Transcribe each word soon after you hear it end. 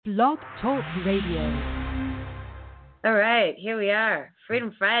Blog Talk Radio. All right, here we are.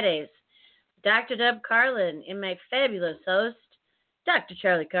 Freedom Fridays. Dr. Deb Carlin and my fabulous host, Dr.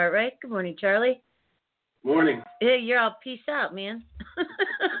 Charlie Cartwright. Good morning, Charlie. Morning. Hey, you're all peace out, man.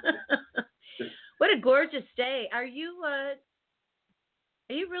 What a gorgeous day. Are you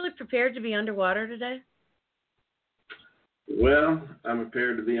really prepared to be underwater today? Well, I'm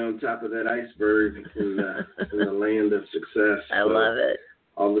prepared to be on top of that iceberg in the land of success. I love it.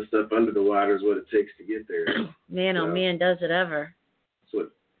 All the stuff under the water is what it takes to get there. Man, oh man, does it ever. That's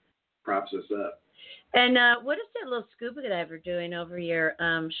what props us up. And what is that little scuba diver doing over your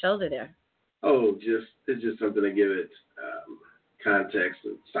shoulder there? Oh, it's just something to give it context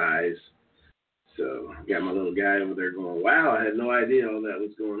and size. So I got my little guy over there going, wow, I had no idea all that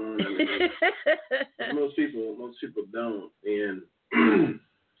was going on. I mean, most people don't. And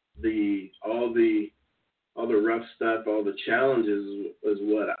all the rough stuff, all the challenges is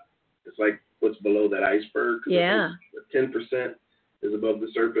it's like what's below that iceberg. Yeah. 10% is above the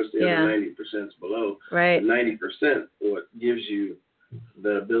surface, the other 90% is below. Right. The 90% what gives you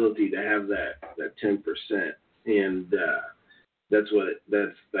the ability to have that 10%, and that's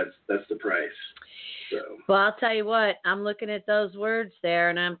the price. So. Well, I'll tell you what, I'm looking at those words there,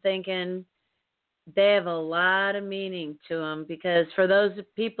 and I'm thinking they have a lot of meaning to them, because for those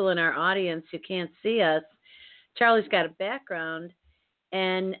people in our audience who can't see us, Charlie's got a background,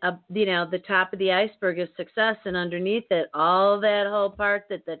 and the top of the iceberg is success, and underneath it, all that whole part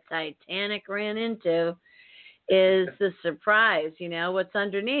that the Titanic ran into is the surprise, what's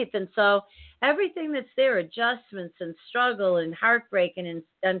underneath. And so everything that's there, adjustments and struggle and heartbreak and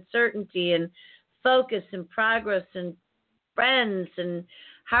uncertainty and focus and progress and friends and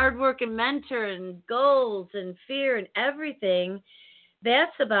hard work and mentor and goals and fear and everything,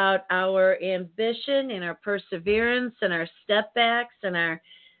 that's about our ambition and our perseverance and our step backs and that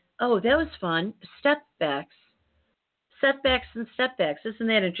was fun, setbacks and step backs. Isn't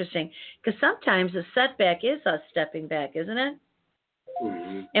that interesting? Because sometimes a setback is us stepping back, isn't it?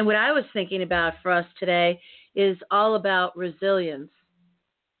 Mm-hmm. And what I was thinking about for us today is all about resilience.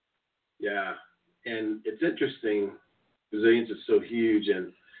 Yeah, and it's interesting. Resilience is so huge,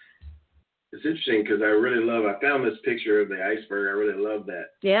 and it's interesting because I found this picture of the iceberg. I really love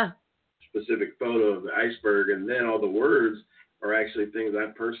that specific photo of the iceberg, and then all the words are actually things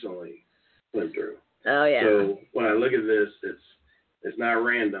I personally went through. Oh yeah. So when I look at this, it's not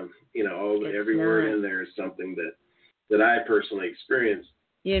random. Every word in there is something that I personally experienced.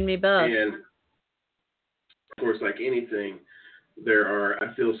 You and me both. And of course, like anything,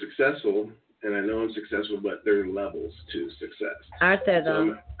 I feel successful, and I know I'm successful, but there are levels to success. Aren't there,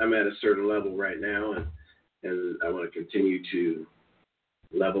 though? So I'm at a certain level right now, and I want to continue to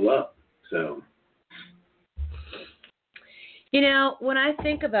level up. So. When I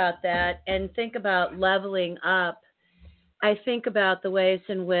think about that and think about leveling up, I think about the ways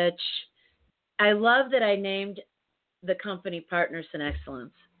in which I love that I named the company Partners in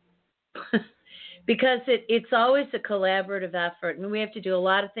Excellence. Because it's always a collaborative effort, and we have to do a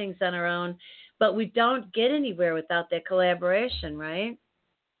lot of things on our own, but we don't get anywhere without that collaboration, right?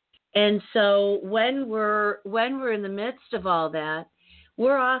 And so when we're in the midst of all that,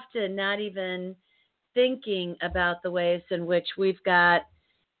 we're often not even thinking about the ways in which we've got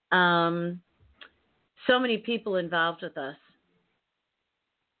so many people involved with us.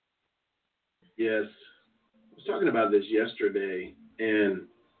 Yes. I was talking about this yesterday, and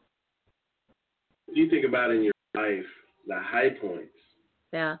if you think about in your life, the high points,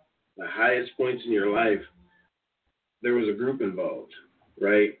 the highest points in your life, there was a group involved,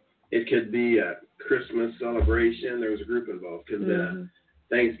 right? It could be a Christmas celebration, there was a group involved. Could be a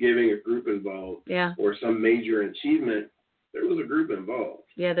Thanksgiving, a group involved, or some major achievement, there was a group involved.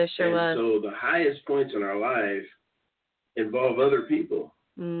 Yeah, there sure was. So the highest points in our life involve other people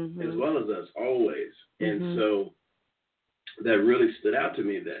as well as us, always. And so that really stood out to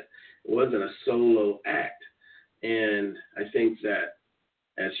me, that it wasn't a solo act. And I think that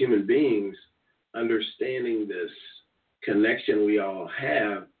as human beings, understanding this connection we all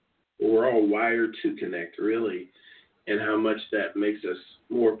have, we're all wired to connect, really, and how much that makes us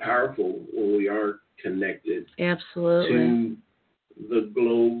more powerful when we are connected to the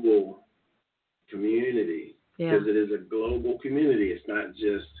global community. Because it is a global community. It's not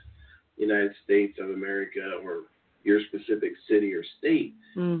just United States of America or your specific city or state.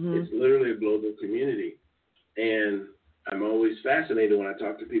 It's literally a global community. And I'm always fascinated when I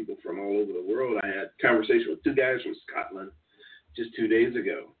talk to people from all over the world. I had a conversation with two guys from Scotland just 2 days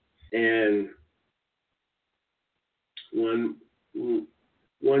ago. And one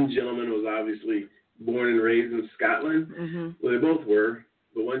gentleman was obviously born and raised in Scotland. Well, they both were.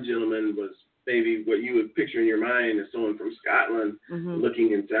 the one gentleman was maybe what you would picture in your mind as someone from Scotland,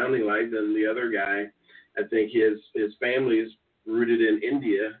 looking and sounding like. Then the other guy, I think his family is rooted in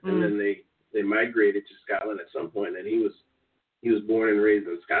India, and then they migrated to Scotland at some point, and he was born and raised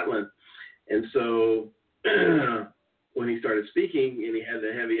in Scotland. And so when he started speaking and he had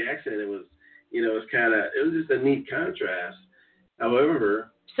the heavy accent, it was, it was just a neat contrast.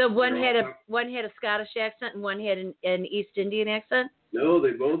 However, so one had a Scottish accent and one had an East Indian accent? No,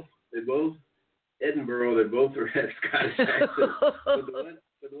 they both Edinburgh. They both had Scottish accents.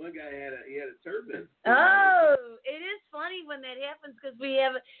 But the one guy had a turban. Oh, it is funny when that happens because we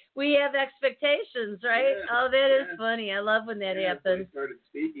have expectations, right? Yeah, oh, that is funny. I love when that happens. So he started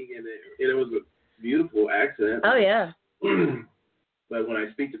speaking, and it was a beautiful accent. Oh yeah. But when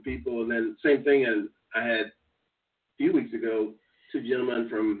I speak to people, and then same thing, and I had a few weeks ago 2 gentlemen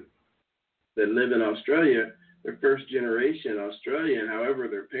that live in Australia. They're first generation Australian. However,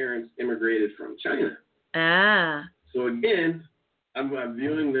 their parents immigrated from China. Ah. So again, I'm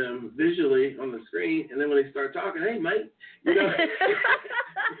viewing them visually on the screen, and then when they start talking, hey, mate, it was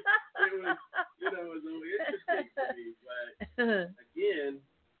interesting to me. But again,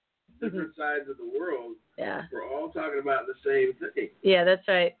 different sides of the world. Yeah. We're all talking about the same thing. Yeah, that's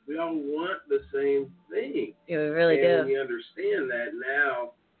right. We all want the same thing. Yeah, we really do. And we understand that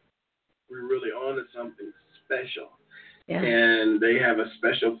now we're really on to something special. Yeah. And they have a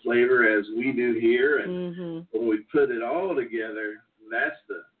special flavor as we do here. And when we put it all together, that's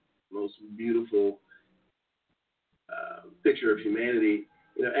the most beautiful picture of humanity,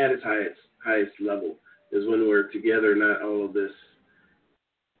 at its highest level, is when we're together, not all of this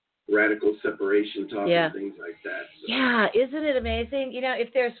radical separation talk and things like that. So. Yeah, isn't it amazing?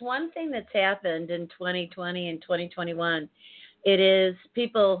 If there's one thing that's happened in 2020 and 2021, it is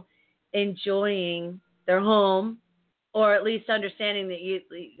people enjoying their home, or at least understanding that you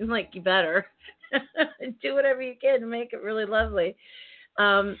better do whatever you can to make it really lovely.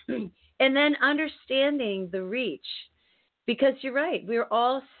 And then understanding the reach, because you're right, we're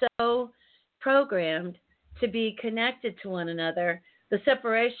all so programmed to be connected to one another. The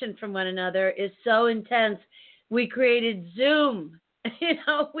separation from one another is so intense. We created Zoom.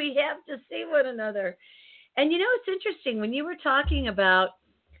 We have to see one another. And it's interesting when you were talking about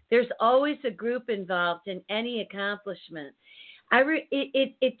there's always a group involved in any accomplishment.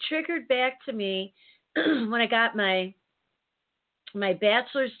 It triggered back to me when I got my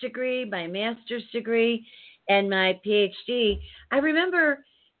bachelor's degree, my master's degree, and my PhD. I remember,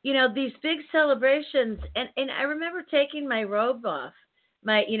 these big celebrations, and I remember taking my robe off,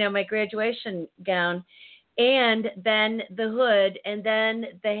 my graduation gown, and then the hood, and then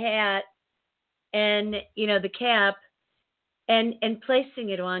the hat, and the cap, and placing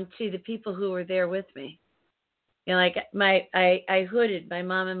it on to the people who were there with me. I hooded my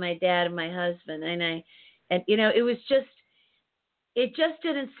mom and my dad and my husband, and it just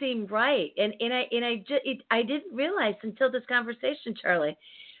didn't seem right, and I didn't realize until this conversation, Charlie,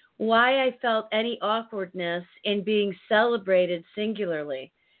 why I felt any awkwardness in being celebrated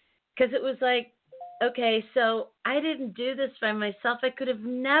singularly, because it was like, okay, so I didn't do this by myself. I could have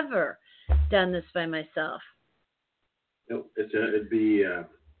never done this by myself. No, it'd be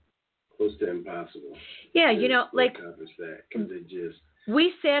close to impossible. Yeah, to accomplish that, because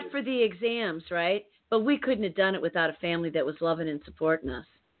we sat for the exams, right? But we couldn't have done it without a family that was loving and supporting us.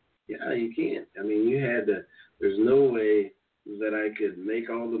 Yeah, you can't. I mean, you had to. There's no way that I could make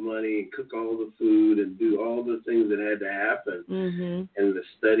all the money, cook all the food, and do all the things that had to happen. And the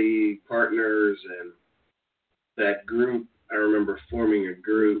study partners and that group. I remember forming a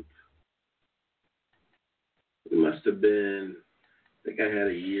group. It must have been, I think I had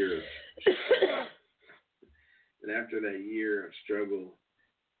a year of struggle. And after that year of struggle,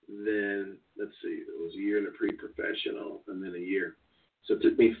 then, let's see, it was a year in the pre-professional and then a year. So it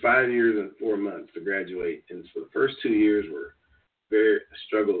took me 5 years and 4 months to graduate. And so the first 2 years were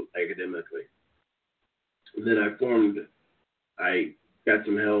struggled academically. And then I got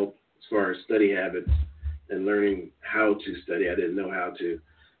some help as far as study habits and learning how to study. I didn't know how to.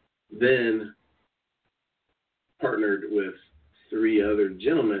 Then partnered with 3 other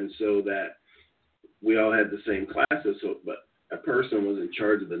gentlemen so that we all had the same classes, but a person was in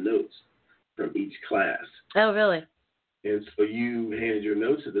charge of the notes from each class. Oh, really? And so you handed your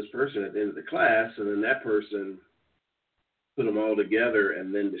notes to this person at the end of the class, and then that person put them all together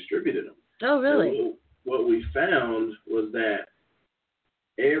and then distributed them. Oh, really? And what we found was that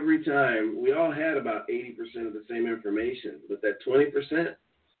every time, we all had about 80% of the same information, but that 20%,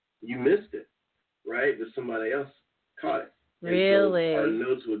 you missed it, right? But somebody else caught it. And really? So our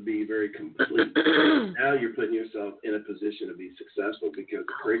notes would be very complete. Now you're putting yourself in a position to be successful because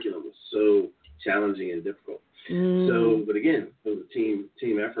the curriculum was so challenging and difficult. So, but again, it was a team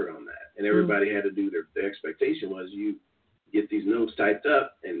effort on that. And everybody had to do their expectation was you get these notes typed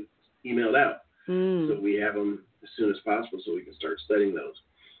up and emailed out. So we have them as soon as possible so we can start studying those.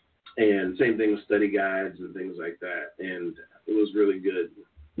 And same thing with study guides and things like that. And it was really good.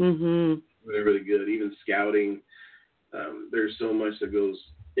 Really, really good. Even scouting, there's so much that goes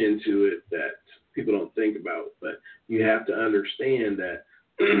into it that people don't think about. But you have to understand that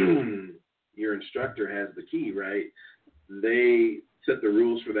your instructor has the key, right? They set the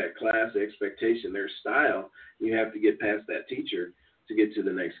rules for that class, the expectation, their style. You have to get past that teacher to get to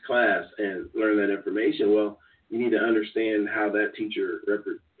the next class and learn that information. Well, you need to understand how that teacher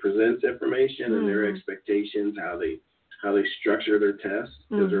presents information and their expectations, how they structure their tests,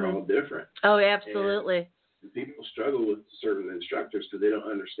 because they're all different. Oh, absolutely. And people struggle with certain instructors because they don't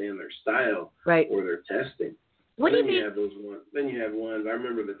understand their style or their testing. What do you mean? Then you have ones. I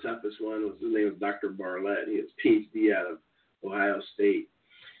remember the toughest one was, his name was Dr. Barlett. He has PhD out of Ohio State.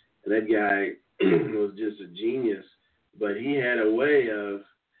 And that guy was just a genius. But he had a way of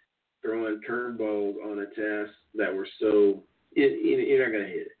throwing curveballs on a test that were so you're not going to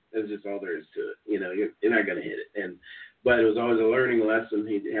hit it. That's just all there is to it. You know, you're not going to hit it. But it was always a learning lesson.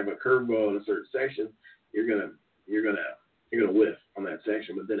 He'd have a curveball in a certain section. You're gonna whiff on that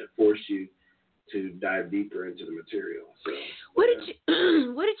section, but then it forced you to dive deeper into the material. So what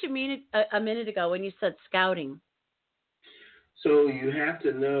did you mean a minute ago when you said scouting? So you have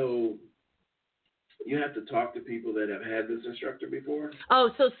to know. You have to talk to people that have had this instructor before.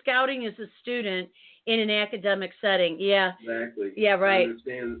 Oh, so scouting is a student in an academic setting. Yeah. Exactly. Yeah, right.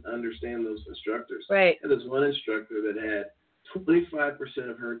 Understand those instructors. Right. And there's one instructor that had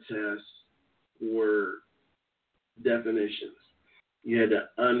 25% of her tests were definitions. You had to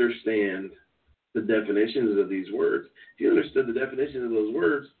understand the definitions of these words. If you understood the definitions of those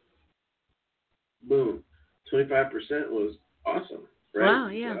words, boom, 25% was awesome. Right? Wow,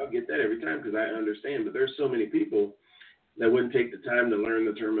 yeah. So I'll get that every time because I understand. But there's so many people that wouldn't take the time to learn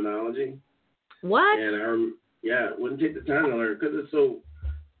the terminology. What? And wouldn't take the time to learn because it's so.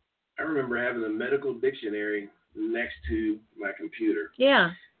 I remember having a medical dictionary next to my computer.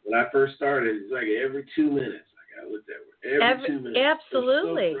 Yeah. When I first started, it's like every 2 minutes I got looked at. Every 2 minutes.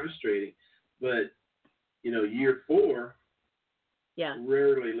 Absolutely. It was so frustrating. But year 4. Yeah.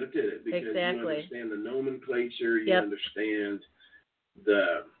 Rarely looked at it because exactly. you understand the nomenclature. You understand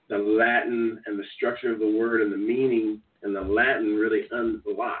the Latin and the structure of the word and the meaning, and the Latin really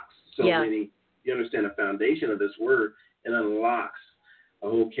unlocks so many. You understand the foundation of this word and unlocks a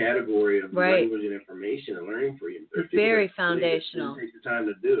whole category of language and information and learning for you. Very foundational. Didn't take the time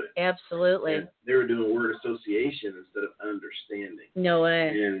to do it. Absolutely. And they were doing word association instead of understanding. No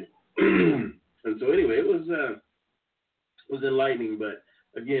way. And so anyway, it was enlightening, but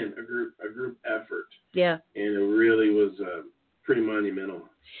again, a group effort. Yeah. And it really was pretty monumental.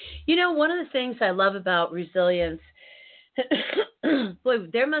 One of the things I love about resilience, boy,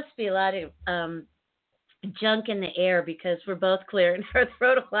 there must be a lot of junk in the air because we're both clearing our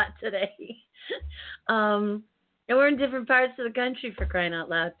throat a lot today. And we're in different parts of the country, for crying out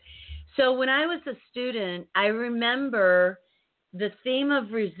loud. So when I was a student, I remember the theme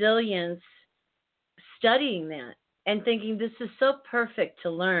of resilience, studying that and thinking this is so perfect to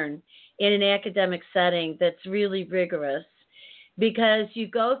learn in an academic setting that's really rigorous. Because you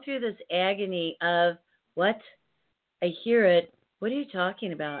go through this agony of, what? I hear it. What are you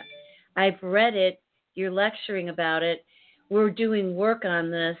talking about? I've read it. You're lecturing about it. We're doing work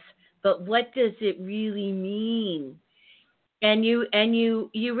on this. But what does it really mean? And you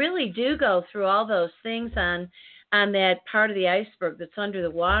really do go through all those things on that part of the iceberg that's under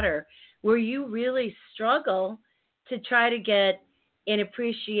the water where you really struggle to try to get an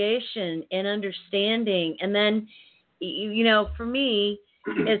appreciation and understanding. And then for me,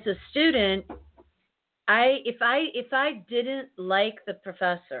 as a student, if I didn't like the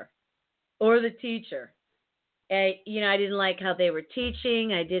professor or the teacher, I didn't like how they were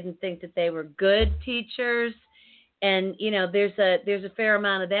teaching. I didn't think that they were good teachers, and there's a fair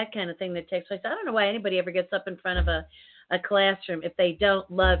amount of that kind of thing that takes place. I don't know why anybody ever gets up in front of a classroom if they don't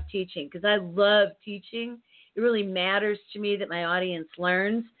love teaching, because I love teaching. It really matters to me that my audience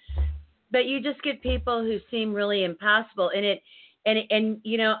learns. But you just get people who seem really impossible, and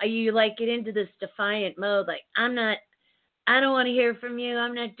you like get into this defiant mode, like I don't want to hear from you.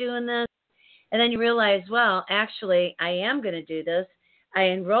 I'm not doing this. And then you realize, well, actually, I am going to do this. I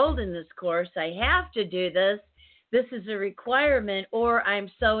enrolled in this course. I have to do this. This is a requirement, or I'm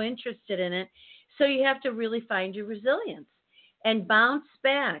so interested in it. So you have to really find your resilience. and bounce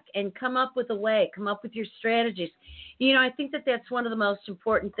back and come up with a way, come up with your strategies. You know, I think that that's one of the most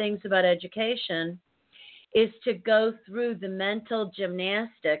important things about education is to go through the mental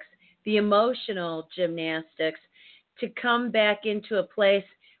gymnastics, the emotional gymnastics, to come back into a place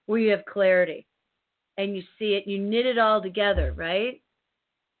where you have clarity and you see it, you knit it all together, right?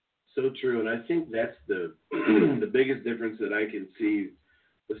 So true, and I think that's the the biggest difference that I can see,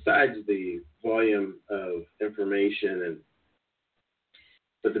 besides the volume of information,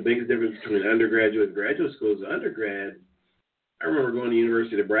 but the biggest difference between undergraduate and graduate school is undergrad. I remember going to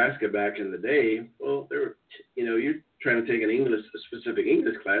University of Nebraska back in the day. Well, there were, you're trying to take a specific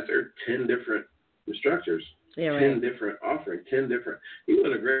English class. There are 10 different instructors, 10 different offerings, 10 different. You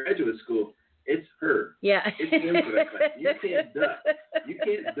go to graduate school, it's her. Yeah. It's him for that class. You can't duck. You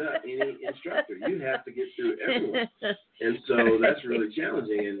can't duck any instructor. You have to get through everyone. And so that's really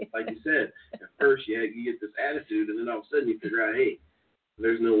challenging. And like you said, at first you get this attitude, and then all of a sudden you figure out, hey,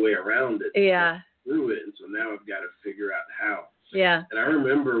 there's no way around it. Yeah. Through it. And so now I've got to figure out how. Yeah. And I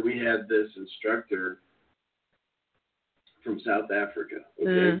remember we had this instructor from South Africa.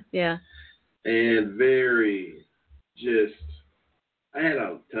 Okay. Yeah. And I had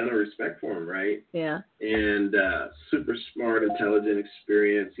a ton of respect for him, right? Yeah. And super smart, intelligent,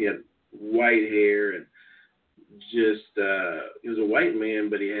 experienced. He had white hair and just, he was a white man,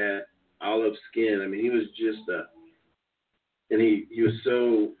 but he had olive skin. I mean, he was just and he was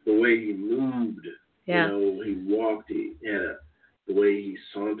so, the way he moved, he walked, he had the way he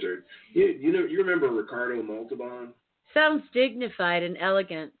sauntered. You remember Ricardo Montalban? Sounds dignified and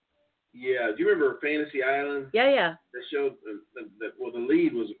elegant. Yeah. Do you remember Fantasy Island? Yeah. That showed the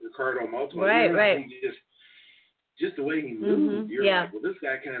lead was Ricardo Montalban. Right. Just the way he moved. Mm-hmm. You're like, well, this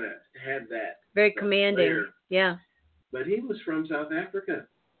guy kind of had that. Very commanding. Flair. Yeah. But he was from South Africa.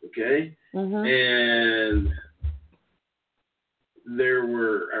 Okay. Mm-hmm. And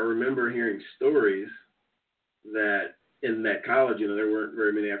I remember hearing stories that in that college, there weren't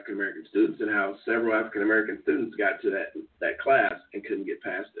very many African American students, and how several African American students got to that class and couldn't get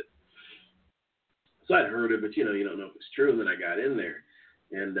past it. So I'd heard it, but you don't know if it's true. And then I got in there,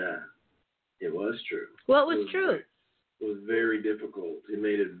 and it was true. What was true? It was very difficult. It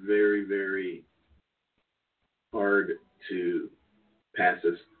made it very, very hard to pass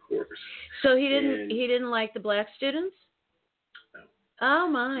this course. So he didn't like the black students? No. Oh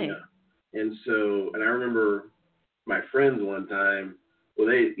my. Yeah. And I remember my friends one time,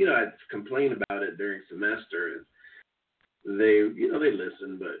 I'd complain about it during semester, and they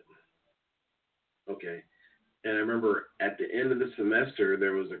listened, but okay. And I remember at the end of the semester,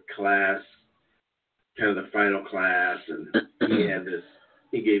 there was a class, kind of the final class, and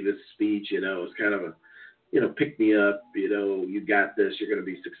he gave this speech, it was kind of a, pick me up, you got this, you're going to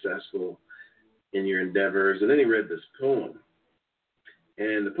be successful in your endeavors. And then he read this poem,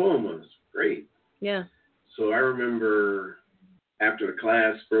 and the poem was great. Yeah. So I remember after the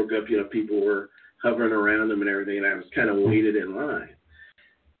class broke up, people were hovering around him and everything, and I was kind of waited in line.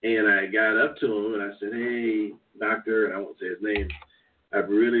 And I got up to him and I said, hey, doctor, and I won't say his name, I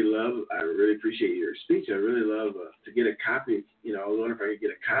really appreciate your speech. I really love to get a copy. I was wondering if I could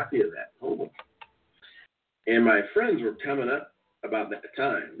get a copy of that poem. And my friends were coming up about that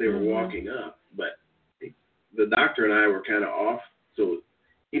time. They were walking up, but the doctor and I were kind of off, so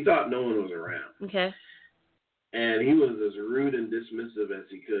he thought no one was around. Okay. And he was as rude and dismissive as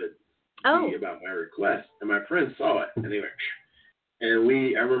he could be about my request. And my friends saw it, and they went, and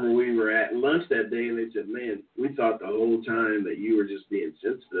I remember we were at lunch that day, and they said, man, we thought the whole time that you were just being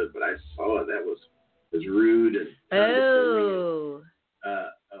sensitive, but I saw it. That was as rude and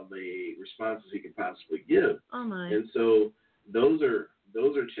of a response as he could possibly give. Oh my. And so those are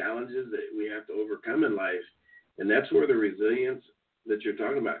challenges that we have to overcome in life, and that's where the resilience that you're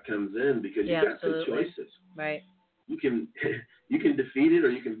talking about comes in, because you've got two choices. Right. You can defeat it,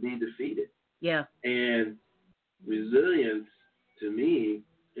 or you can be defeated. Yeah. And resilience, to me,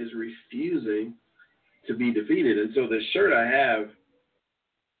 is refusing to be defeated. And so the shirt I have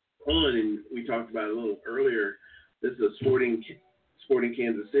on, and we talked about it a little earlier, this is a Sporting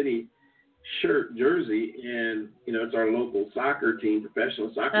Kansas City jersey, and it's our local soccer team,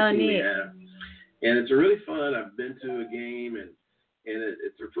 professional soccer team we have. And it's really fun. I've been to a game, and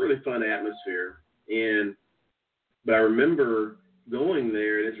it's a really fun atmosphere. But I remember going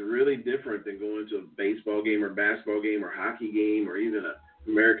there, and it's really different than going to a baseball game or basketball game or hockey game or even an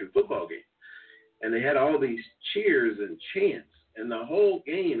American football game. And they had all these cheers and chants, and the whole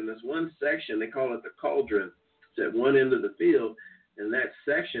game in this one section, they call it the cauldron. It's at one end of the field, and that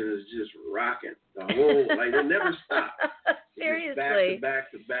section is just rocking. The whole, they never stop. Seriously.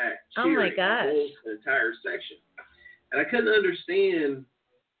 Back to back cheering. Oh my gosh. The whole entire section. And I couldn't understand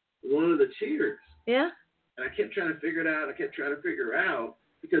one of the cheers. Yeah. And I kept trying to figure it out. I kept trying to figure out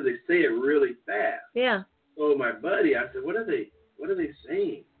because they say it really fast. Yeah. So my buddy, I said, what are they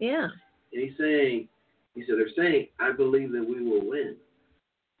saying? Yeah. And he said, they're saying, I believe that we will win.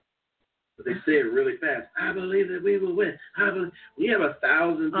 But they say it really fast. I believe that we will win. We have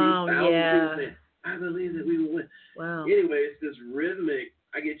 1,000 people, people saying, I believe that we will win. Wow. Anyway, it's this rhythmic,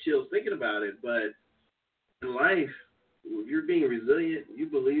 I get chills thinking about it, but in life, if you're being resilient, you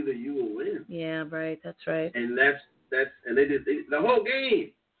believe that you will win. Yeah, right. That's right. And and they did the whole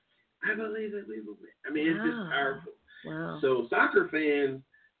game. I believe that we will win. I mean, it's just powerful. Wow. So soccer fans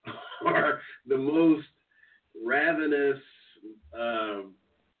are the most ravenous,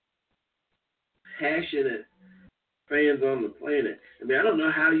 passionate fans on the planet. I mean, I don't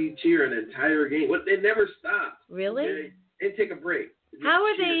know how you cheer an entire game. They never stop. Really? Okay? They take a break. How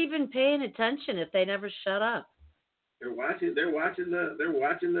are they even paying attention if they never shut up? They're watching the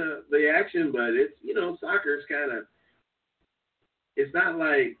action, but it's, soccer is kind of, it's not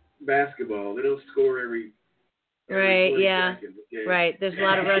like basketball. They don't score every right, yeah. seconds, okay? Right. There's a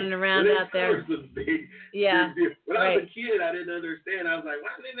lot of running around out there. It's a big yeah. deal. When I was right. a kid, I didn't understand. I was like,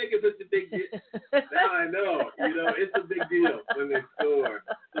 why do they make it such a big deal? Now I know. It's a big deal when they score.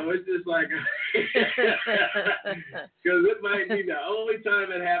 So it's just like, because it might be the only time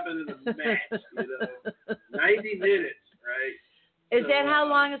it happened in a match, 90 minutes, right? Is that how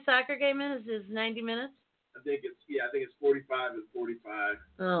long a soccer game is? Is 90 minutes? I think it's 45 and 45.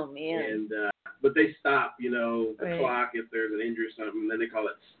 Oh, man. And but they stop, the right. clock if there's an injury or something, then they call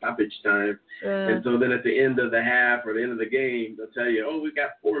it stoppage time. And so then at the end of the half or the end of the game, they'll tell you, we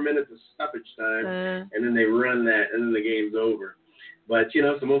got 4 minutes of stoppage time, and then they run that, and then the game's over. But,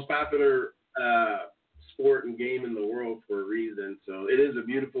 it's the most popular sport and game in the world for a reason. So it is a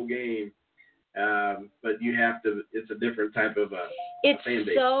beautiful game, but it's a different type of it's fan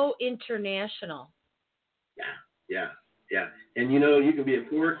base. So international. Yeah. And, you can be a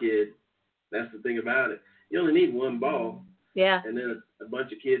poor kid. That's the thing about it. You only need one ball. Yeah. And then a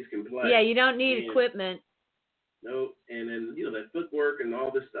bunch of kids can play. Yeah, you don't need equipment. No, and then, that footwork and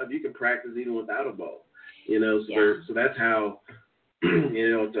all this stuff, you can practice even without a ball. So that's how,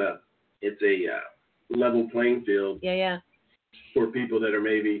 it's a level playing field. Yeah. For people that are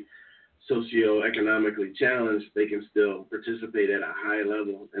maybe socioeconomically challenged, they can still participate at a high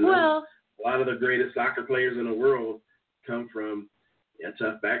level. And a lot of the greatest soccer players in the world come from a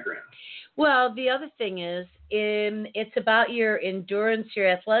tough background. Well, the other thing is, it's about your endurance, your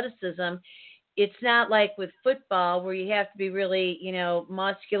athleticism. It's not like with football where you have to be really,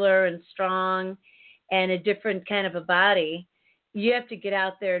 muscular and strong and a different kind of a body. You have to get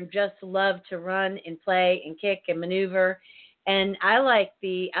out there and just love to run and play and kick and maneuver. And I like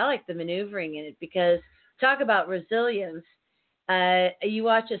the maneuvering in it because talk about resilience. You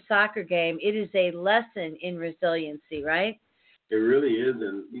watch a soccer game, it is a lesson in resiliency, right? It really is.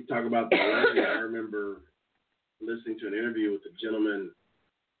 And you talk about the learning. I remember listening to an interview with a gentleman,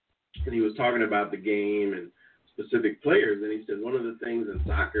 and he was talking about the game and specific players. And he said one of the things in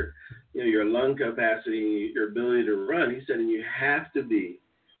soccer, your lung capacity, your ability to run, he said, and you have to be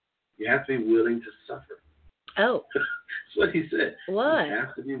willing to suffer. Oh. That's what he said. What? You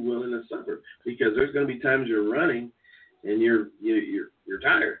have to be willing to suffer because there's going to be times you're running and you're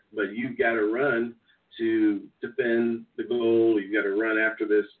tired, but you've got to run to defend the goal. You've got to run after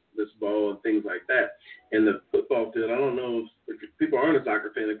this ball and things like that. And the football field, I don't know if people aren't a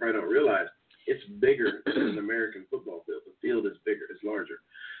soccer fan, they probably don't realize it's bigger than an American football field. The field is bigger, it's larger.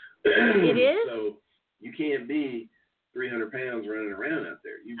 It is? So you can't be 300 pounds running around out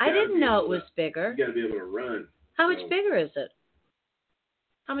there. I didn't know it was bigger. You got to be able to run. How much bigger is it?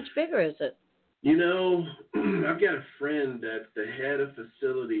 I've got a friend that's the head of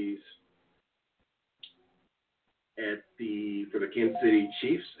facilities for the Kansas City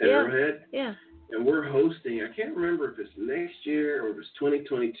Chiefs at Arrowhead. Yeah. And we're hosting, I can't remember if it's next year or if it's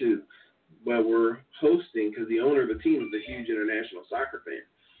 2022, but we're hosting because the owner of the team is a huge international soccer fan.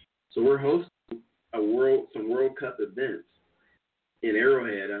 So we're hosting some World Cup events in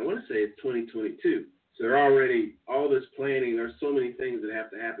Arrowhead. I want to say it's 2022. So they're already, all this planning, there's so many things that have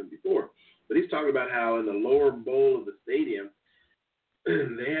to happen before. But he's talking about how in the lower bowl of the stadium, they're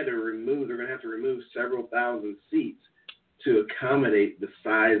going to have to remove several thousand seats to accommodate the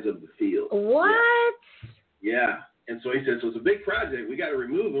size of the field. What? Yeah. And so he said, so it's a big project. We got to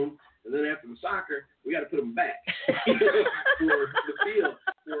remove them. And then after the soccer, we got to put them back for the field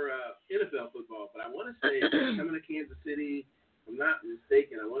for NFL football. But I want to say it's coming to Kansas City. If I'm not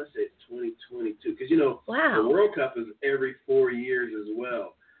mistaken, I want to say it's 2022. Because, the World Cup is every 4 years as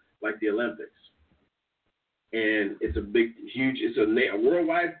well, like the Olympics. and it's a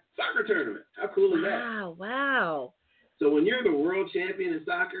worldwide soccer tournament. How cool is that? Wow. So when you're the world champion in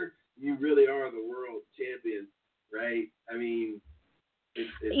soccer, you really are the world champion, right? I mean,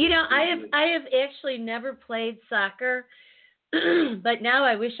 I have actually never played soccer, but now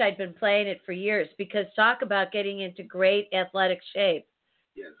I wish I'd been playing it for years, because talk about getting into great athletic shape.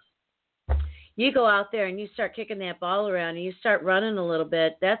 Yes. You go out there and you start kicking that ball around and you start running a little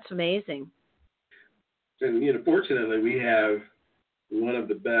bit. That's amazing. And, fortunately, we have one of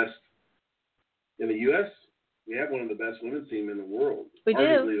the best in the U.S. We have one of the best women's team in the world. We do.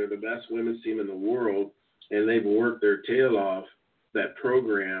 Arguably, they're the best women's team in the world, and they've worked their tail off that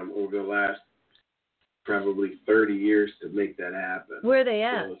program over the last probably 30 years to make that happen. Where are they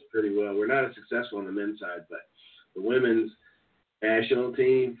at? So it's pretty well. We're not as successful on the men's side, but the women's national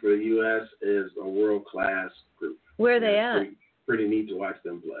team for the U.S. is a world-class group. Where are they at? Pretty neat to watch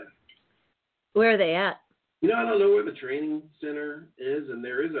them play. Where are they at? I don't know where the training center is, and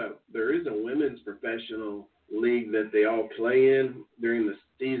there is a women's professional league that they all play in during the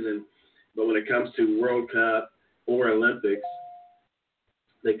season. But when it comes to World Cup or Olympics,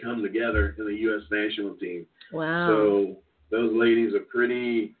 they come together in the U.S. national team. Wow. So those ladies are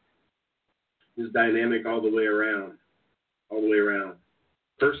pretty just dynamic all the way around.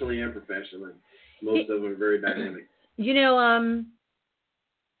 Personally and professionally. Most of them are very dynamic.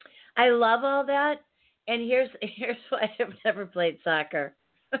 I love all that. And here's why I've never played soccer.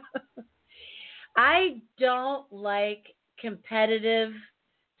 I don't like competitive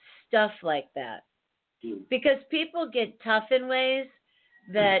stuff like that, because people get tough in ways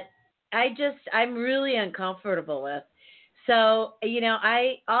that I'm really uncomfortable with. So,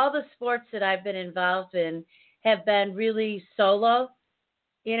 all the sports that I've been involved in have been really solo,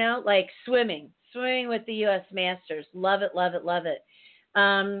 like swimming with the U.S. Masters. Love it, love it, love it.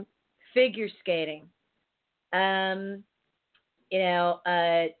 Figure skating, track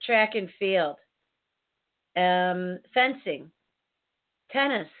and field, fencing,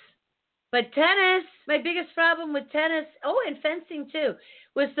 tennis. But tennis, my biggest problem with tennis, and fencing too,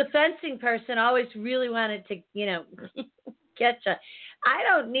 was the fencing person always really wanted to, get you. I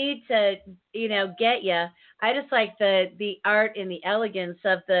don't need to, get you. I just like the art and the elegance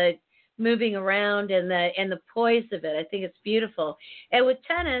of the moving around and the poise of it. I think it's beautiful. And with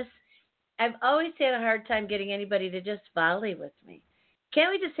tennis, I've always had a hard time getting anybody to just volley with me.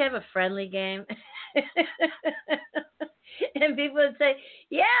 Can't we just have a friendly game? And people would say,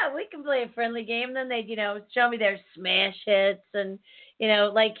 yeah, we can play a friendly game. And then they'd, show me their smash hits and,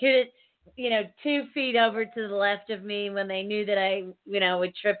 like hit it, 2 feet over to the left of me when they knew that I,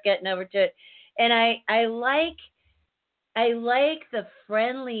 would trip getting over to it. And I like the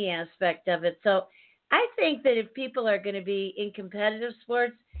friendly aspect of it. So I think that if people are going to be in competitive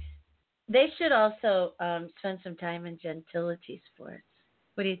sports, they should also spend some time in gentility sports.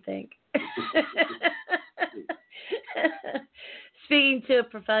 What do you think? Speaking to a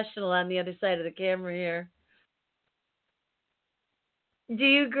professional on the other side of the camera here. Do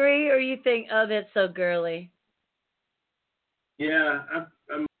you agree, or you think, oh, that's so girly? Yeah,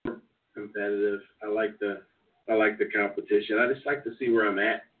 I'm more competitive. I like the competition. I just like to see where I'm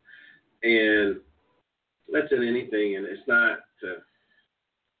at, and that's in anything. And it's not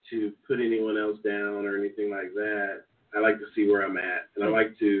to put anyone else down or anything like that. I like to see where I'm at, and I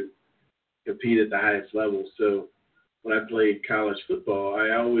like to compete at the highest level. So when I played college football,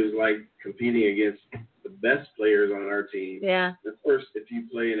 I always liked competing against the best players on our team. Yeah. And of course, if you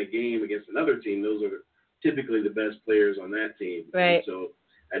play in a game against another team, those are typically the best players on that team. Right. And so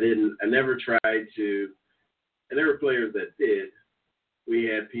there were players that did. We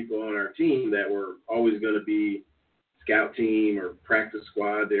had people on our team that were always going to be scout team or practice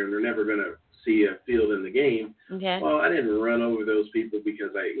squad there, and they're never going to see a field in the game. Okay. Well, I didn't run over those people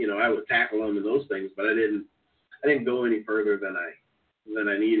because I would tackle them and those things, but I didn't go any further than I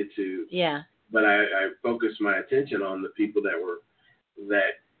needed to. Yeah. But I focused my attention on the people that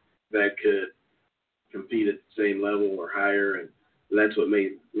could compete at the same level or higher, and that's what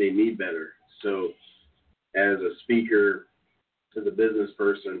made me better. So as a speaker, as a business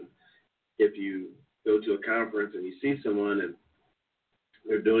person, if you go to a conference and you see someone and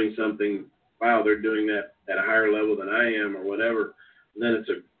they're doing something, wow, they're doing that at a higher level than I am or whatever, then it's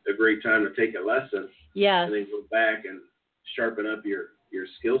a great time to take a lesson. Yes. And then go back and sharpen up your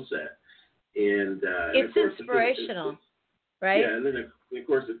skill set. And it's inspirational, right? Yeah, and then of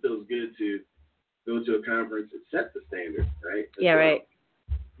course it feels good to go to a conference and set the standard, right? Yeah, right.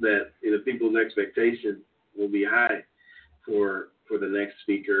 That people's expectation will be high for the next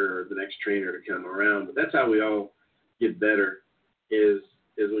speaker or the next trainer to come around. But that's how we all get better is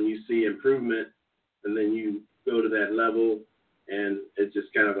when you see improvement and then you go to that level, and it's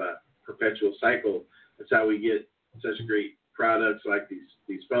just kind of a perpetual cycle. That's how we get such great products like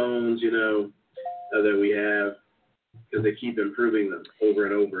these phones, that we have, because they keep improving them over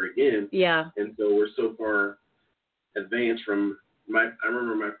and over again. Yeah. And so we're so far advanced from I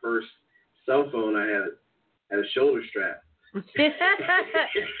remember my first cell phone, I had a shoulder strap. The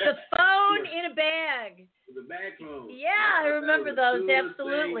phone in a bag. The bag phone. Yeah, I remember those.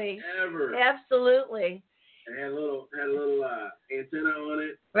 Absolutely. Ever. Absolutely. It had a little antenna on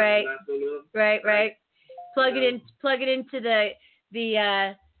it. Right. Not so little. Right. Plug it into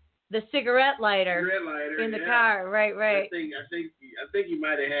the cigarette lighter. In the car. Right. I think you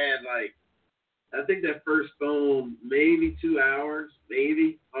might have had I think that first phone maybe 2 hours,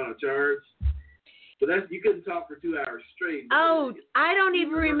 maybe on a charge. But you couldn't talk for 2 hours straight. Oh, I don't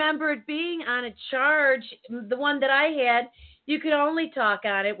even remember it being on a charge. The one that I had, you could only talk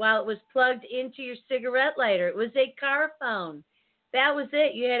on it while it was plugged into your cigarette lighter. It was a car phone. That was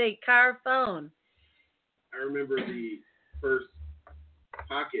it. You had a car phone. I remember the first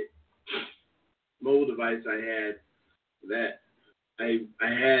pocket mobile device I had. That I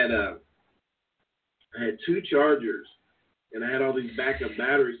had 2 chargers, and I had all these backup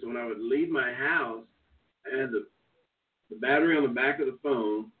batteries. So when I would leave my house, I had the battery on the back of the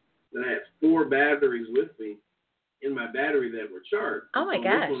phone. Then I had 4 batteries with me in my battery that were charged. Oh my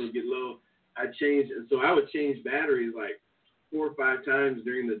gosh! This one would get low. I would change batteries like 4 or 5 times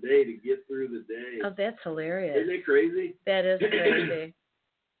during the day to get through the day. Oh, that's hilarious! Isn't it crazy? That is crazy.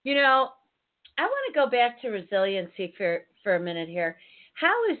 I want to go back to resiliency for a minute here.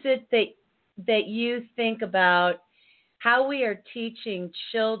 How is it that you think about how we are teaching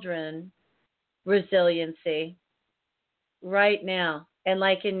children resiliency right now, and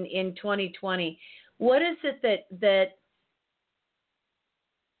like in 2020? What is it that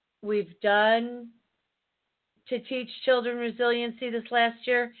we've done to teach children resiliency this last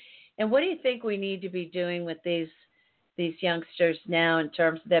year, and what do you think we need to be doing with these youngsters now in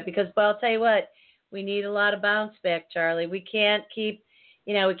terms of that? Because, I'll tell you what, we need a lot of bounce back, Charlie. We can't keep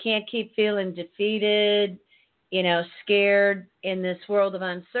feeling defeated, scared in this world of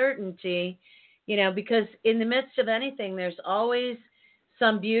uncertainty, because in the midst of anything, there's always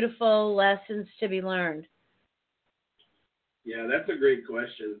some beautiful lessons to be learned. Yeah, that's a great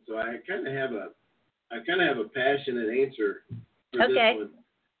question. So I kind of have a passionate answer for this one.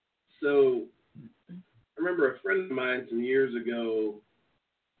 So I remember a friend of mine some years ago,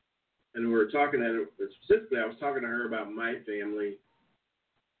 and we were talking specifically, I was talking to her about my family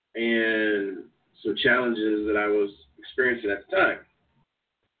and some challenges that I was experiencing at the time.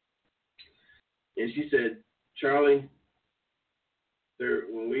 And she said, Charlie,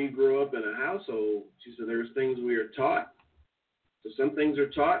 when we grew up in a household, she said, there's things we are taught. So some things are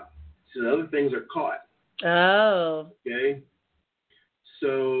taught, she said, other things are caught. Oh. Okay.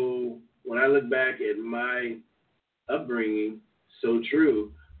 So when I look back at my upbringing, so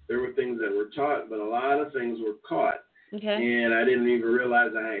true, there were things that were taught, but a lot of things were caught. Okay. And I didn't even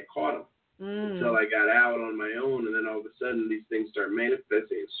realize I had caught them until I got out on my own, and then all of a sudden these things start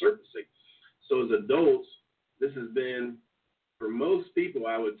manifesting and surfacing. So as adults, this has been, for most people,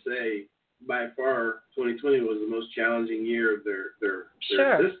 I would say, by far, 2020 was the most challenging year of their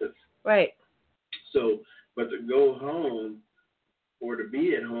existence. Right. So, but to go home or to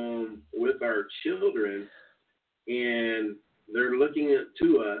be at home with our children, and they're looking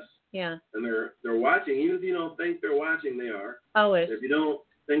to us. Yeah. And they're watching. Even if you don't think they're watching, they are. Always. If you don't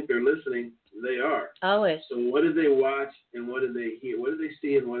think they're listening, they are. Always. So what do they watch and what do they hear? What do they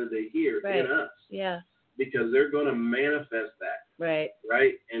see and what do they hear in us? Yeah. Because they're going to manifest that. Right.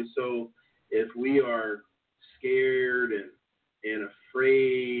 Right? And so if we are scared and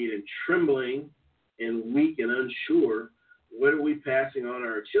afraid and trembling and weak and unsure, what are we passing on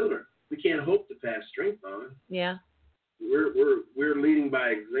our children? We can't hope to pass strength on. Yeah. We're leading by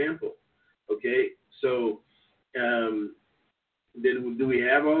example. Okay? So do we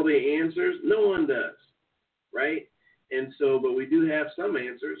have all the answers? No one does. Right? And so, but we do have some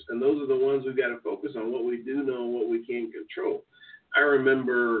answers, and those are the ones we've got to focus on, what we do know and what we can control. I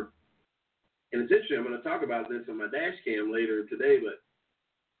remember, and it's interesting, I'm going to talk about this on my dash cam later today, but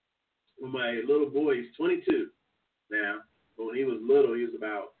when my little boy, he's 22 now, but when he was little, he was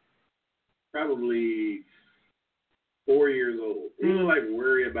about probably 4 years old. He would like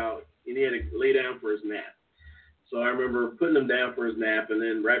worry about, and he had to lay down for his nap. So I remember putting him down for his nap, and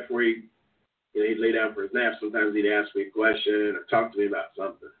then right before he'd lay down for his nap, sometimes he'd ask me a question or talk to me about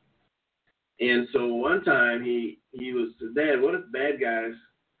something. And so one time he said, Dad, what if bad guys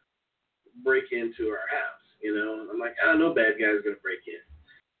break into our house? I'm like, no bad guy's going to break in.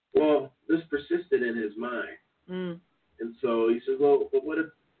 Well, this persisted in his mind. And so he says, well, but what if,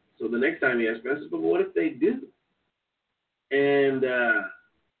 so the next time he asked me, I said, but what if they do? And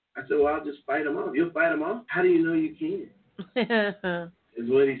I said, well, I'll just fight them off. You'll fight them off? How do you know you can? Is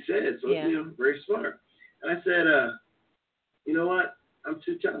what he said. So, very smart. And I said, you know what? I'm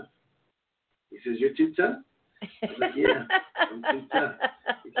too tough. He says, you're too tough? I was like, yeah, I'm too tough.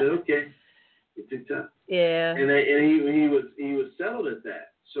 He said, okay, you're too tough. Yeah. And he was settled at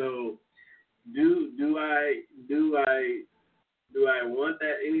that. So do I want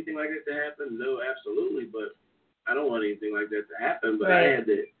that anything like that to happen? No, absolutely. But I don't want anything like that to happen. But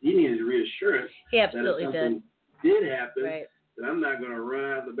he needed reassurance. He absolutely that if something did happen, that I'm not going to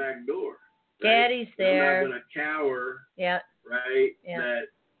run out the back door. Right? Daddy's there. I'm not going to cower. Yeah. Right. Yeah. That,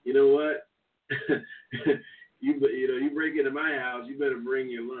 you know what? you break into my house, you better bring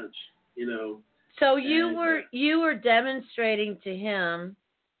your lunch. So you were demonstrating to him,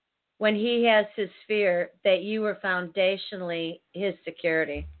 when he has his fear, that you were foundationally his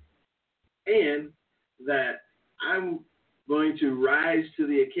security. And that I'm going to rise to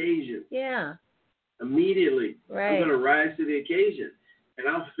the occasion. Yeah. Immediately. Right. I'm going to rise to the occasion. And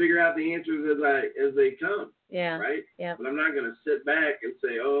I'll figure out the answers as they come. Yeah. Right? Yeah. But I'm not going to sit back and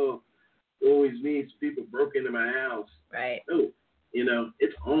say, oh, always needs people broke into my house. Right. No.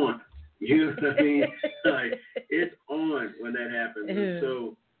 It's on. You know what I mean? Like, it's on when that happens. And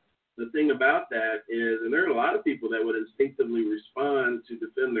so the thing about that is, and there are a lot of people that would instinctively respond to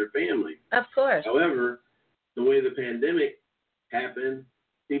defend their family. Of course. However, the way the pandemic happened,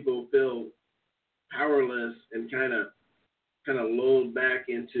 people feel powerless and kind of lulled back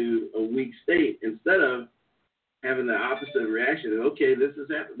into a weak state instead of having the opposite reaction. Okay, this is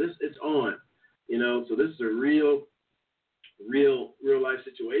happening. It's on. So this is a real life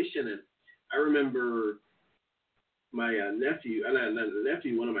situation. And I remember my nephew,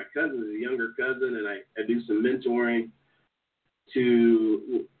 one of my cousins, a younger cousin, and I do some mentoring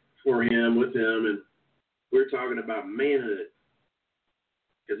with him, and we were talking about manhood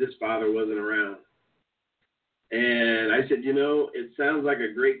because his father wasn't around. And I said, it sounds like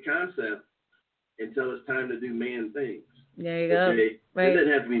a great concept until it's time to do man things. There you go. Right. It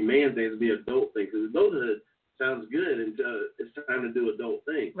doesn't have to be man things, it'd be adult things, because adulthood sounds good until it's time to do adult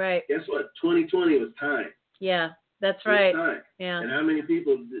things. Right. Guess what? 2020 was time. Yeah. That's right. Time. Yeah. And how many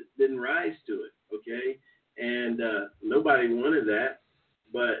people didn't rise to it? Okay. And nobody wanted that.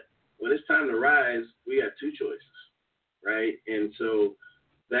 But when it's time to rise, we got two choices, right? And so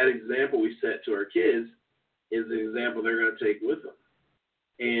that example we set to our kids is the example they're going to take with them.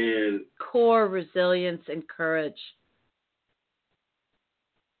 And core resilience and courage.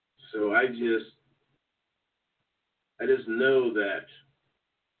 So I just know that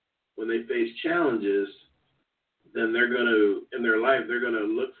when they face challenges, then they're going to, in their life, they're going to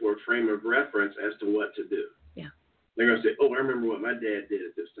look for a frame of reference as to what to do. Yeah. They're going to say, oh, I remember what my dad did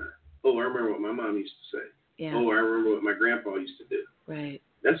at this time. Oh, I remember what my mom used to say. Yeah. Oh, I remember what my grandpa used to do. Right.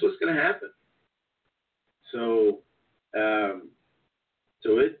 That's what's going to happen. So,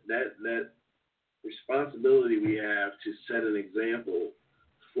 that responsibility we have to set an example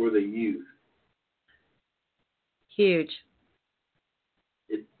for the youth. Huge.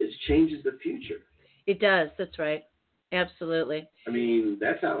 It changes the future. It does. That's right. Absolutely. I mean,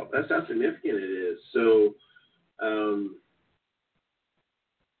 that's how significant it is. So,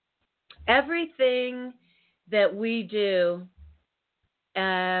 everything that we do,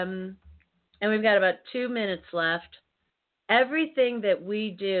 and we've got about 2 minutes left. Everything that we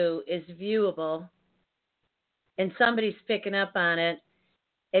do is viewable, and somebody's picking up on it.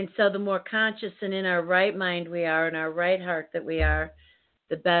 And so the more conscious and in our right mind we are, in our right heart that we are,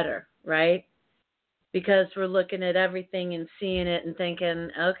 the better, right? Because we're looking at everything and seeing it and thinking,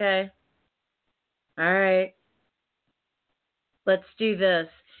 okay, all right, let's do this.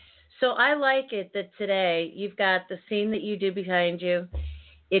 So I like it that today you've got the scene that you do behind you.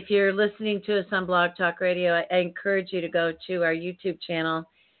 If you're listening to us on Blog Talk Radio, I encourage you to go to our YouTube channel,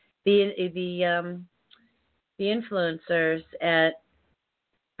 the influencers at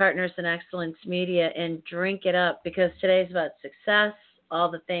Partners in Excellence Media, and drink it up, because today's about success,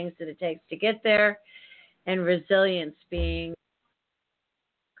 all the things that it takes to get there, and resilience being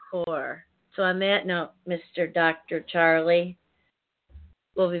core. So on that note, Mr. Dr. Charlie,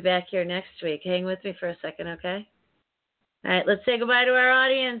 we'll be back here next week. Hang with me for a second, okay? All right, let's say goodbye to our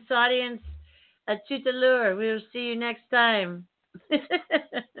audience. Audience, à tout à l'heure. We will see you next time.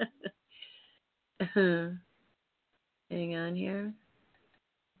 Hang on here.